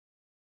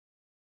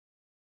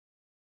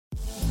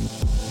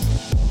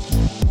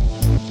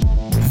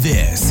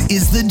This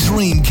is the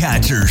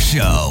Dreamcatcher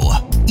Show.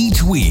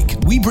 Each week,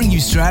 we bring you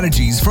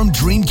strategies from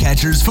dream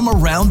catchers from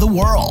around the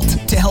world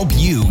to help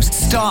you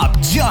stop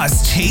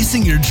just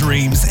chasing your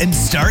dreams and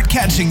start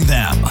catching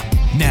them.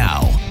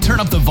 Now, turn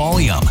up the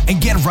volume and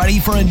get ready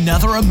for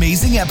another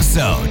amazing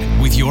episode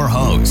with your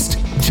host,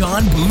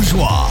 John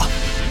Bourgeois.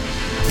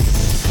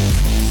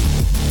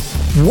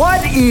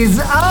 What is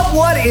up?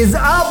 What is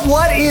up?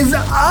 What is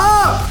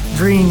up,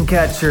 dream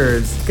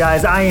catchers?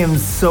 Guys, I am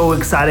so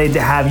excited to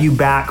have you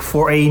back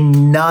for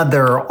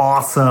another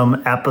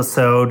awesome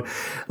episode.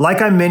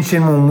 Like I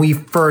mentioned when we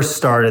first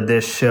started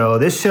this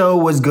show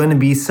was going to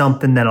be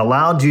something that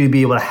allowed you to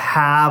be able to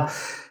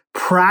have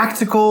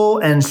practical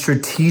and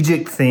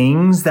strategic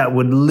things that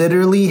would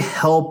literally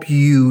help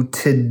you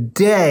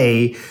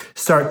today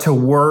start to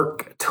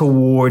work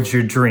towards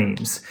your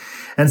dreams.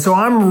 And so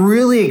I'm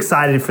really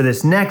excited for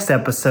this next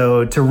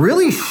episode to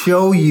really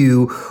show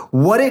you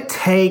what it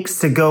takes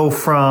to go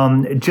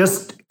from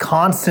just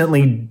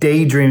constantly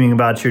daydreaming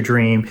about your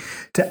dream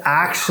to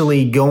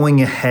actually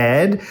going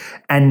ahead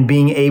and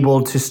being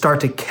able to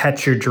start to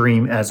catch your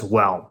dream as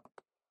well.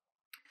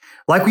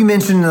 Like we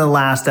mentioned in the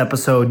last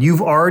episode,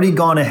 you've already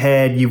gone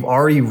ahead, you've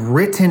already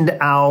written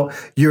out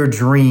your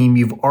dream,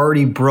 you've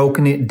already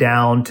broken it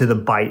down to the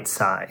bite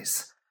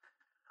size.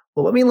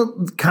 Well, let me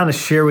kind of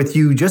share with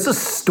you just a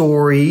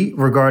story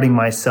regarding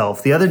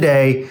myself. The other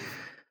day,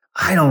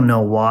 I don't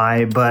know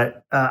why,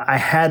 but I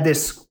had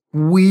this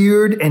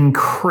weird and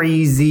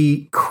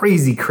crazy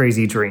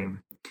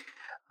dream.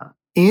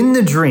 In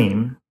the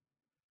dream,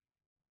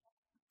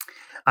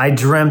 I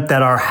dreamt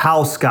that our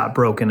house got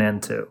broken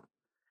into.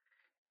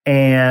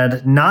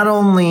 And not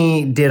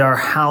only did our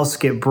house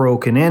get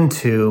broken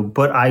into,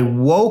 but I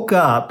woke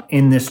up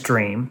in this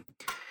dream.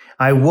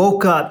 I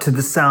woke up to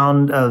the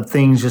sound of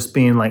things just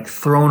being like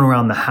thrown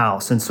around the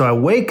house. And so I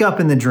wake up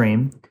in the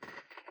dream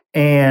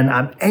and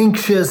I'm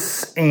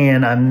anxious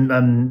and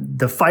I'm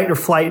the fight or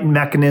flight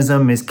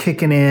mechanism is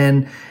kicking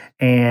in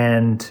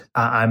and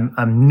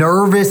I'm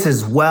nervous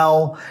as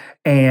well.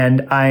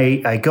 And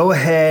I go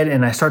ahead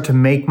and I start to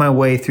make my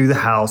way through the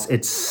house.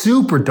 It's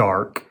super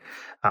dark.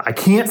 I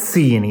can't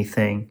see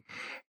anything.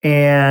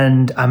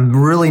 And I'm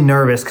really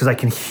nervous because I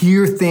can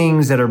hear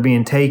things that are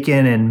being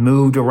taken and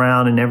moved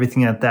around and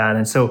everything like that.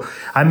 And so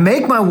I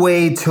make my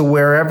way to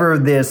wherever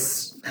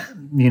this,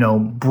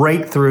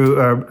 breakthrough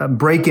or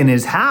break-in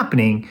is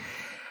happening.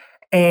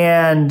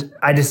 And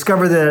I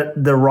discover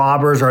that the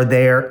robbers are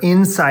there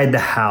inside the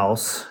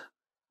house.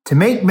 To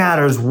make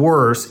matters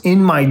worse,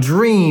 in my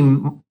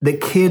dream, the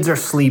kids are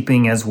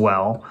sleeping as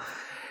well.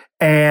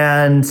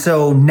 And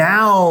so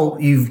now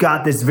you've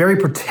got this very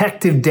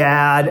protective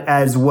dad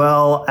as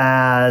well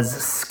as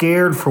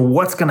scared for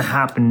what's going to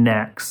happen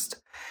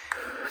next.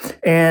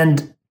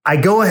 And I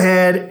go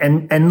ahead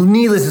and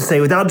needless to say,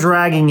 without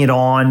dragging it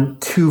on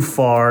too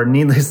far,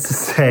 needless to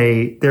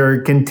say,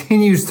 there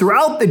continues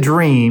throughout the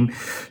dream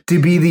to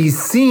be these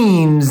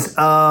scenes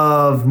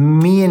of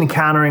me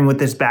encountering with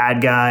this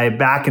bad guy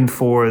back and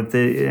forth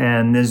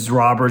and these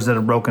robbers that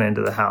have broken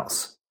into the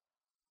house.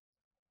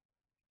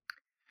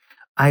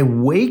 I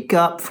wake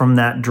up from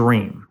that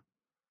dream,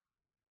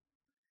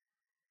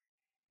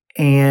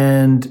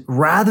 and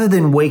rather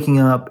than waking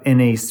up in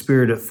a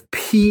spirit of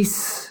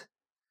peace,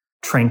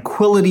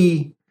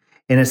 tranquility,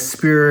 in a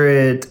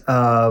spirit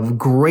of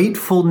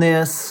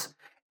gratefulness,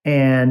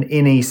 and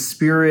in a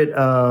spirit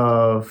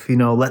of,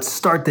 let's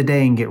start the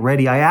day and get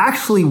ready, I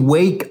actually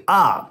wake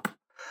up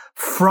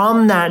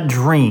from that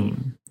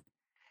dream,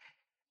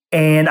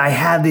 and I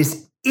have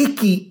this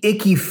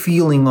icky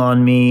feeling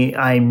on me.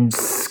 I'm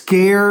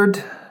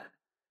scared.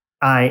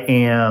 I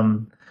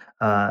am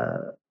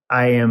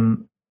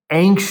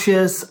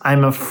anxious.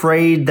 I'm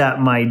afraid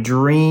that my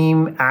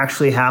dream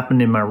actually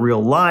happened in my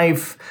real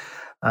life.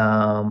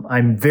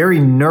 I'm very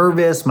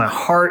nervous. My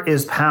heart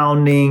is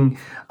pounding.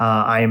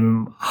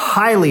 I'm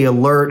highly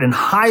alert and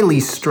highly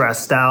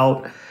stressed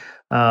out.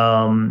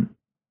 All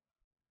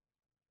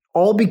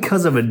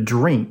because of a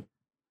dream.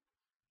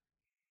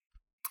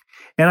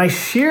 And I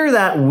share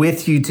that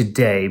with you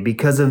today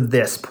because of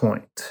this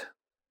point.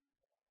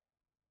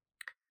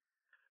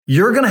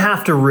 You're going to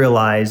have to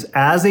realize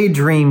as a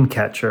dream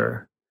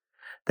catcher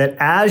that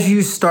as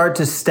you start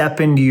to step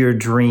into your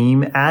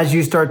dream, as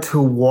you start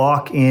to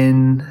walk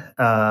in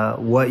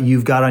what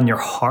you've got on your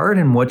heart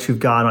and what you've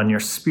got on your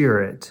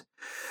spirit,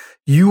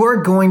 you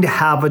are going to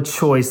have a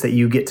choice that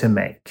you get to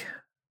make.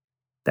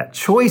 That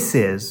choice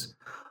is,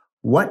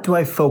 what do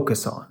I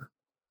focus on?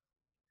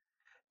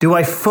 Do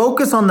I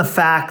focus on the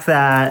fact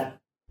that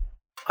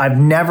I've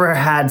never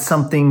had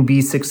something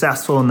be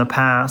successful in the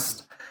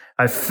past?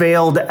 I've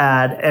failed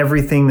at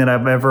everything that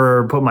I've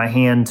ever put my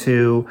hand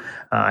to.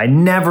 I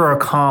never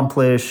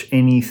accomplish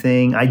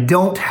anything. I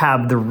don't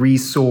have the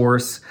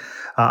resource.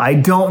 I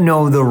don't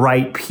know the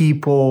right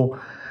people.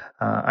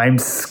 I'm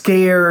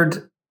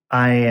scared.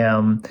 I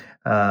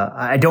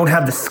don't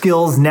have the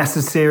skills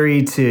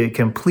necessary to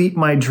complete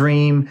my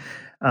dream.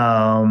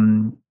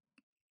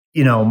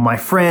 my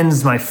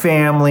friends, my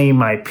family,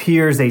 my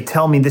peers, they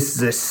tell me this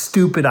is a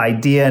stupid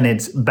idea and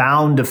it's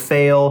bound to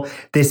fail.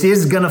 This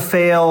is going to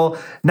fail.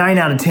 9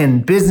 out of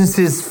 10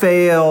 businesses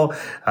fail.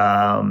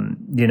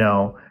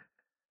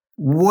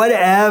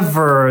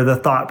 Whatever the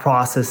thought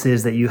process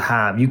is that you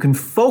have, you can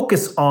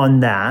focus on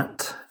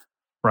that,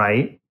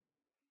 right?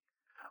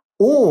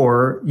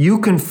 Or you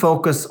can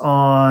focus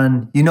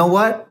on, you know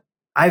what?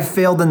 I've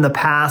failed in the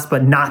past,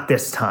 but not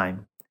this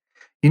time.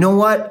 You know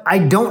what? I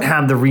don't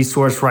have the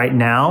resource right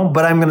now,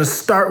 but I'm going to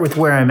start with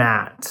where I'm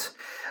at.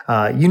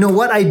 You know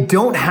what? I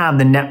don't have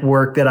the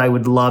network that I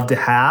would love to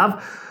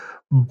have,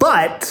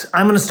 but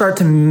I'm going to start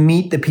to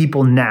meet the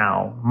people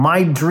now.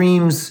 My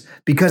dreams,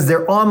 because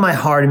they're on my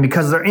heart and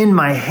because they're in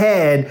my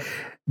head,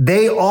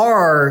 they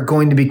are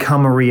going to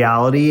become a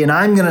reality, and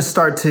I'm going to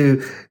start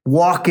to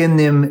walk in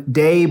them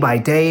day by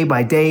day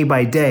by day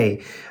by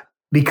day.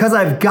 Because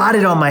I've got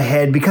it on my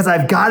head, because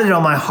I've got it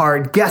on my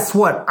heart, guess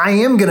what? I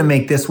am going to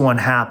make this one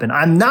happen.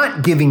 I'm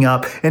not giving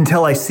up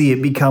until I see it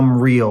become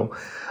real.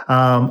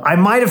 I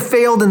might have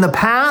failed in the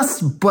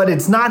past, but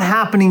it's not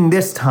happening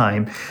this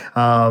time.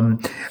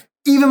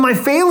 Even my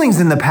failings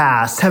in the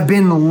past have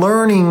been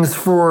learnings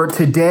for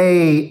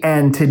today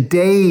and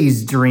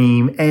today's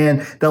dream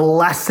and the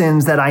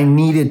lessons that I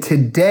needed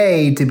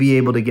today to be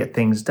able to get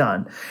things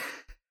done.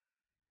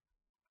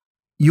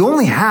 You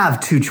only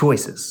have two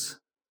choices.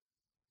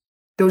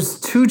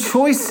 Those two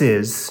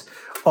choices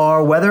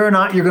are whether or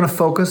not you're going to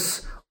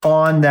focus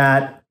on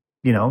that,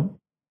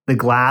 the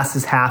glass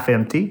is half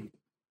empty,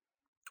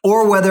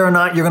 or whether or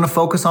not you're going to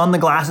focus on the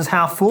glass is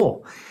half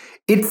full.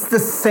 It's the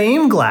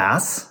same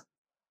glass.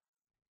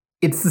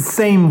 It's the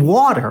same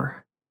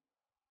water.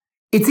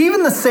 It's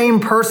even the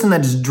same person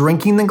that's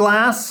drinking the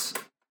glass.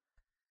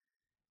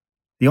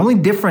 The only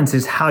difference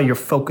is how you're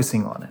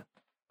focusing on it.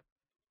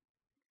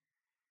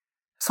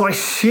 So I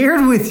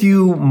shared with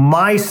you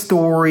my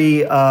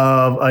story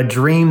of a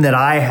dream that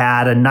I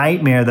had, a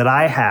nightmare that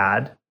I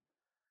had,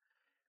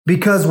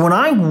 because when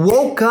I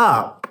woke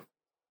up,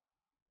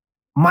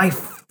 my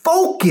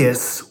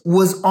focus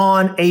was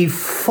on a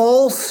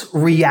false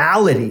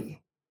reality.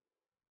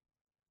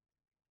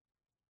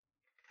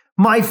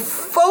 My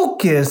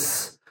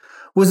focus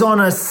was on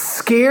a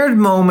scared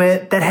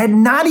moment that had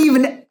not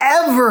even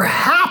ever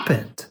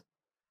happened.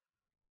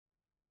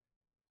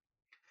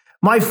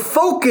 My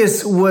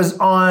focus was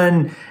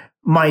on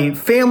my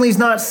family's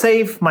not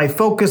safe. My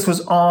focus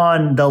was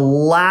on the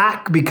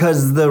lack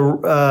because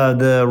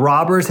the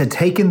robbers had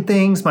taken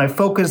things. My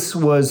focus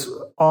was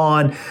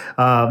on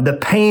the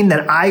pain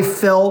that I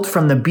felt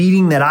from the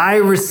beating that I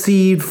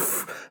received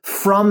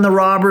from the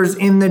robbers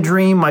in the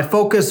dream. My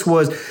focus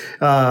was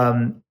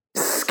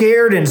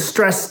scared and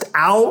stressed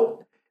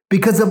out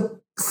because of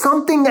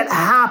something that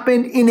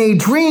happened in a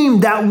dream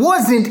that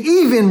wasn't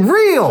even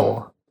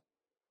real.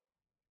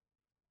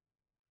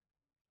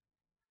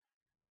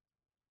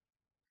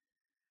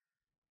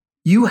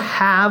 You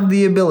have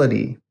the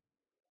ability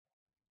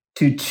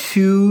to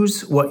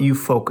choose what you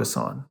focus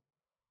on.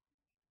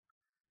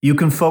 You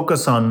can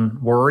focus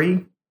on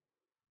worry.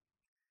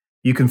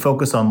 You can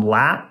focus on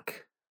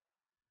lack.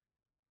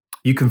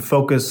 You can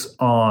focus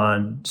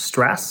on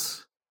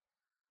stress.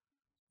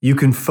 You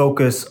can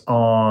focus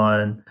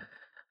on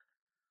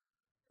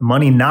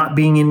money not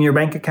being in your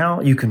bank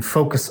account. You can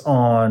focus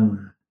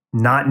on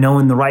not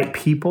knowing the right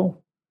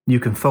people. You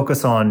can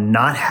focus on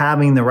not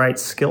having the right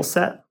skill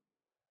set.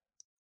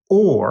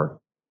 Or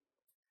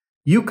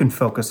you can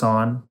focus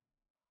on,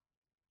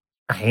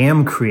 I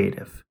am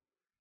creative.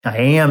 I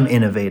am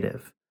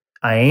innovative.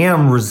 I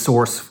am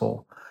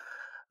resourceful.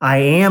 I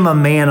am a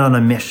man on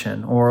a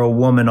mission or a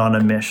woman on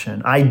a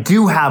mission. I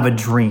do have a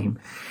dream.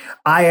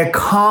 I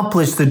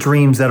accomplish the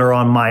dreams that are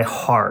on my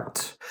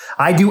heart.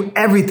 I do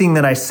everything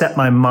that I set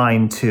my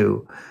mind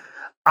to.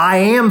 I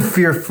am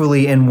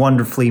fearfully and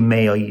wonderfully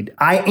made.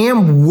 I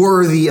am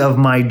worthy of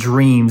my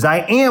dreams. I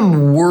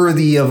am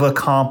worthy of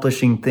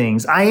accomplishing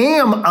things. I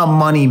am a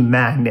money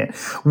magnet.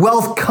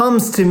 Wealth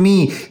comes to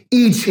me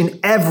each and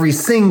every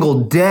single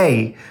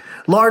day.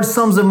 Large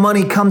sums of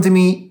money come to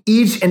me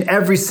each and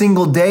every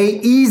single day,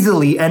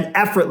 easily and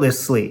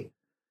effortlessly.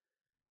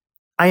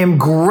 I am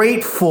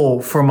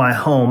grateful for my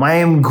home. I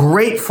am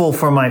grateful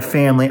for my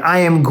family. I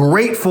am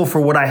grateful for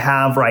what I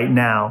have right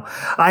now.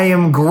 I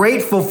am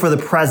grateful for the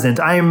present.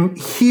 I am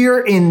here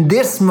in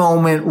this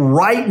moment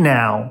right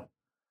now.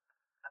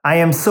 I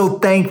am so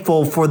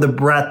thankful for the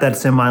breath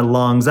that's in my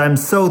lungs. I'm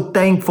so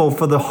thankful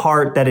for the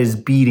heart that is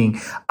beating.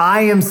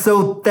 I am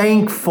so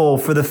thankful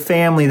for the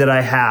family that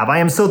I have. I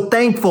am so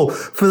thankful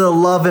for the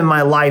love in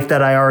my life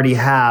that I already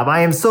have.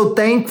 I am so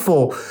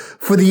thankful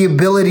for the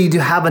ability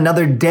to have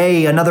another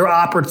day, another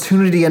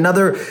opportunity,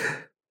 another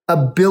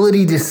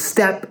ability to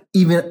step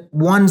even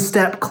one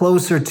step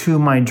closer to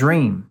my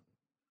dream.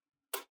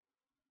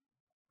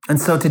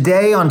 And so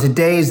today, on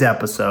today's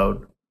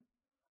episode,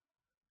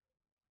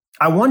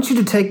 I want you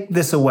to take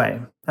this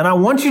away, and I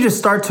want you to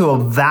start to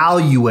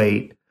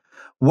evaluate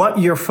what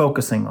you're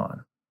focusing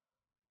on.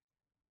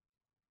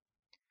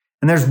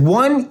 And there's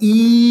one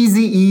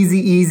easy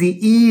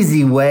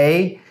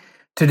way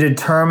to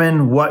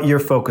determine what you're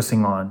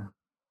focusing on.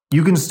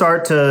 You can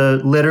start to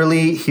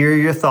literally hear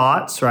your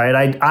thoughts,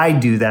 right? I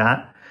do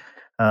that.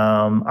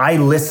 I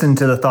listen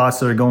to the thoughts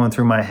that are going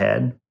through my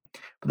head.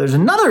 But there's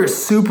another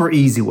super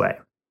easy way.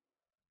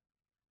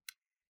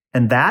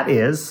 And that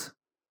is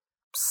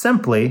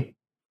simply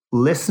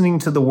listening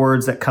to the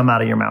words that come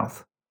out of your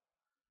mouth.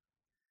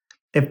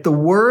 If the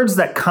words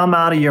that come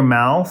out of your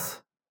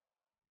mouth,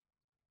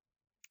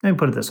 let me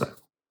put it this way.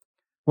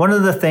 One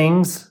of the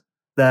things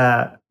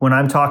that when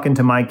I'm talking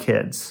to my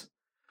kids,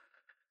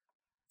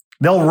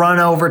 they'll run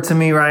over to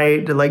me,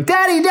 right? They're like,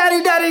 Daddy,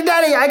 Daddy, Daddy,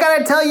 Daddy, I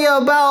gotta tell you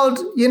about,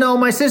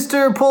 my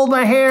sister pulled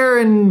my hair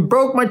and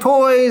broke my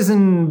toys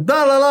and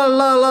blah, blah, blah,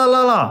 blah, blah,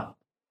 blah, blah.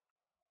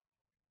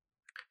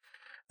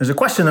 There's a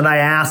question that I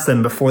ask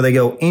them before they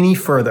go any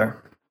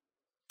further.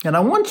 And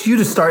I want you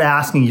to start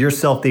asking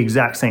yourself the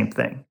exact same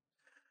thing.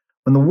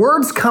 When the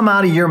words come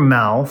out of your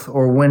mouth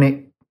or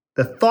when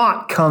the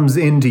thought comes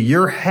into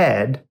your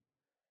head,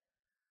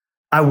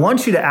 I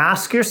want you to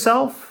ask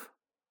yourself,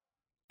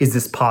 is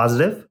this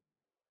positive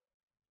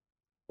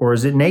or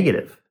is it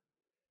negative?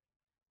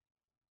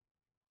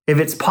 If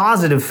it's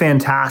positive,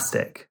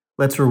 fantastic.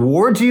 Let's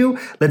reward you.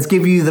 Let's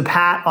give you the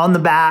pat on the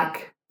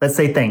back. Let's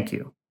say thank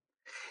you.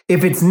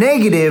 If it's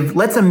negative,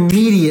 let's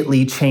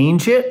immediately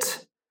change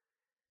it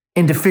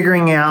into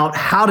figuring out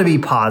how to be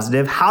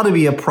positive, how to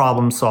be a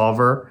problem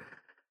solver,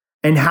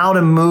 and how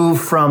to move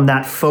from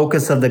that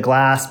focus of the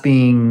glass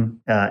being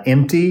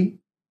empty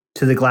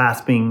to the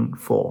glass being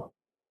full.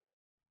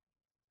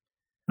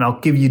 And I'll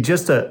give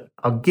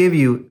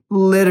you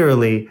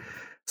literally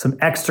some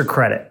extra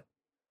credit.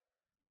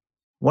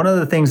 One of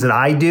the things that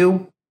I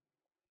do,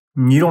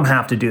 you don't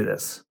have to do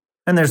this.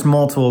 And there's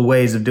multiple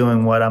ways of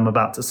doing what I'm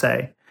about to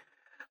say.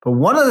 But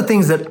one of the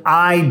things that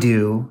I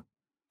do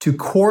to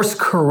course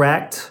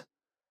correct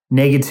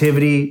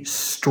negativity,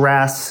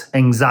 stress,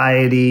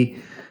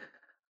 anxiety,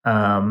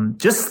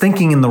 just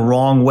thinking in the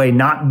wrong way,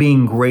 not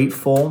being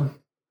grateful,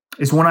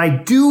 is when I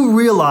do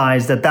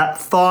realize that that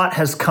thought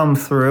has come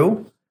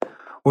through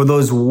or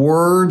those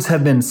words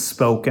have been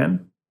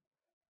spoken,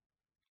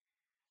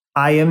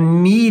 I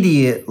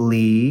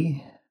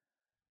immediately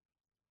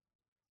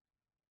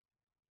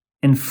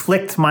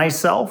inflict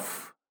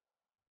myself.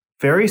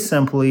 Very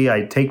simply,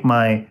 I take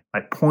my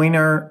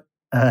pointer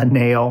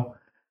nail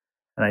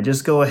and I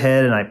just go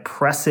ahead and I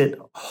press it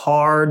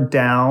hard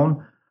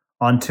down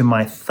onto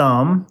my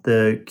thumb,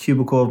 the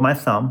cubicle of my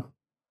thumb,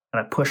 and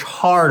I push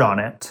hard on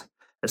it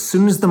as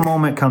soon as the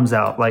moment comes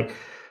out. Like,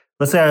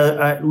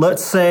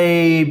 let's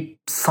say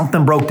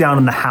something broke down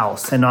in the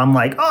house and I'm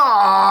like,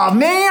 oh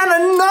man,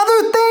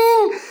 another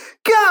thing?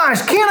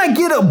 Gosh, can't I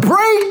get a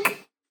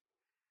break?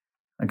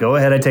 I go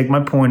ahead, I take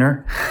my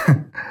pointer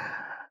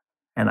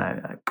and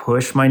I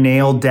push my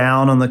nail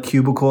down on the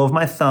cubicle of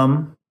my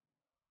thumb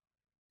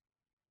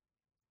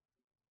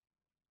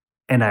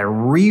and I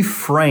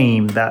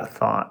reframe that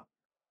thought.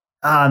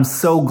 I'm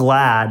so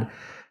glad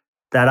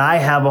that I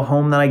have a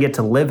home that I get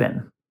to live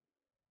in.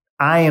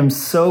 I am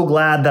so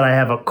glad that I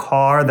have a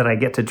car that I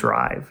get to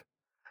drive.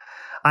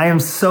 I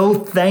am so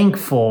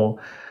thankful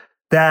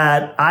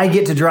that I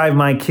get to drive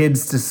my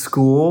kids to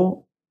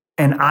school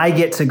and I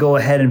get to go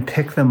ahead and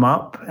pick them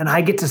up and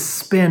I get to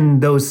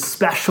spend those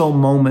special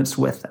moments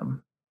with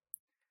them.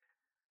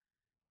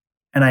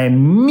 And I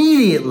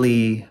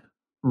immediately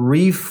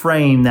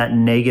reframe that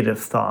negative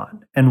thought.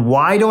 And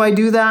why do I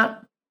do that?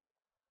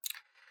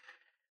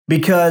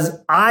 Because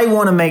I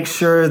want to make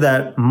sure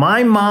that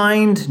my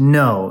mind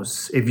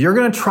knows if you're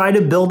going to try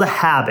to build a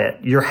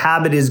habit, your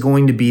habit is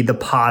going to be the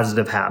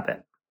positive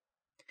habit.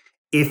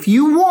 If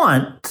you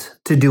want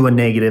to do a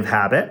negative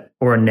habit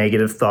or a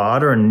negative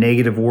thought or a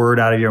negative word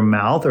out of your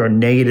mouth or a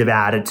negative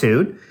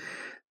attitude,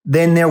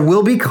 then there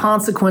will be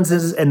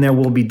consequences and there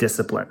will be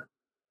discipline.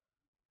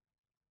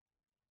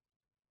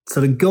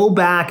 So to go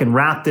back and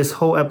wrap this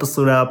whole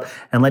episode up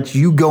and let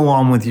you go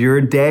on with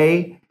your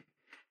day,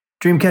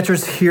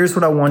 Dreamcatchers, here's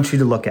what I want you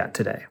to look at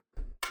today.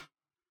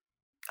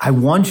 I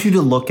want you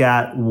to look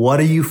at what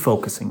are you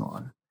focusing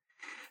on?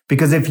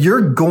 Because if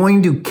you're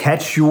going to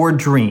catch your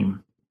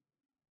dream,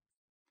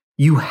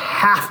 you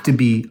have to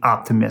be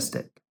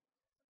optimistic.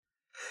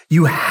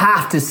 You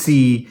have to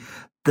see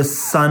the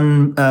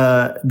sun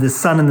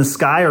in the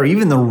sky or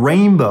even the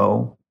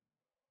rainbow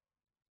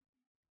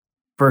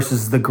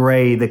versus the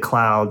gray, the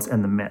clouds,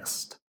 and the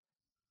mist.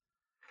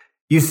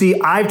 You see,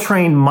 I've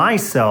trained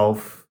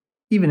myself,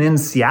 even in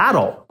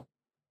Seattle,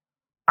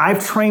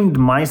 I've trained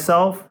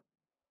myself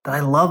that I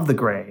love the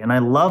gray and I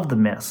love the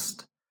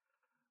mist.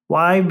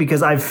 Why?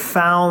 Because I've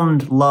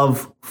found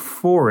love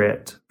for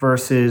it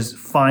versus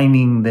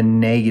finding the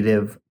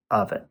negative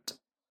of it.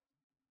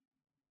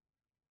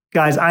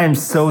 Guys, I am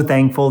so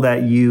thankful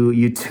that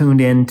you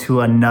tuned in to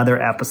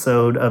another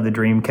episode of the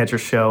Dreamcatcher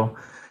Show.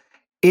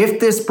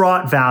 If this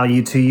brought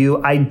value to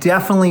you, I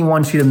definitely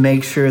want you to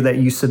make sure that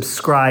you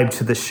subscribe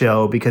to the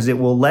show because it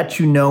will let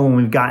you know when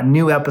we've got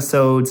new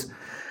episodes.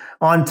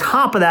 On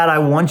top of that, I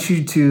want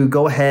you to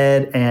go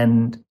ahead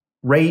and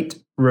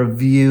rate,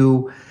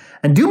 review,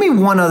 and do me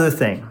one other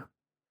thing.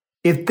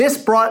 If this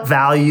brought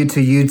value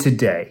to you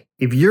today,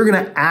 if you're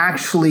going to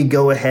actually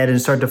go ahead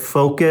and start to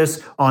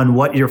focus on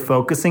what you're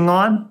focusing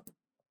on,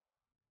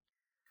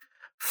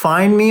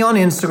 find me on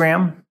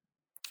Instagram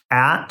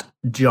at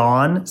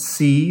John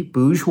C.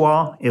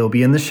 Bourgeois. It'll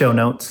be in the show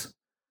notes.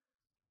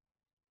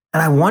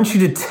 And I want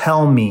you to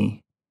tell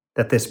me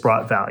that this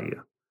brought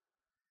value.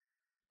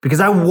 Because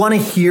I want to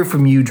hear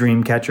from you,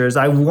 dream catchers.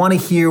 I want to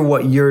hear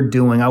what you're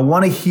doing. I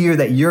want to hear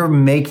that you're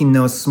making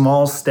those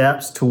small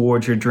steps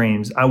towards your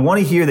dreams. I want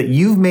to hear that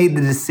you've made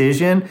the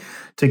decision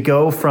to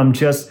go from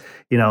just,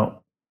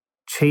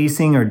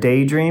 chasing or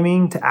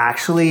daydreaming to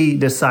actually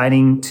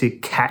deciding to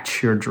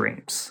catch your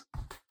dreams.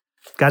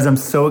 Guys, I'm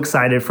so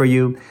excited for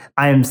you.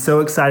 I am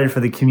so excited for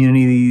the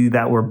community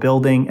that we're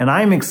building. And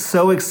I'm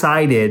so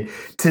excited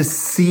to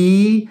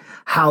see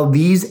how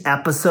these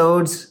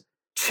episodes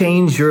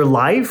change your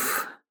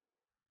life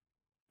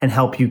and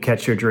help you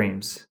catch your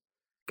dreams.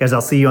 Guys,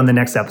 I'll see you on the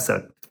next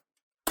episode.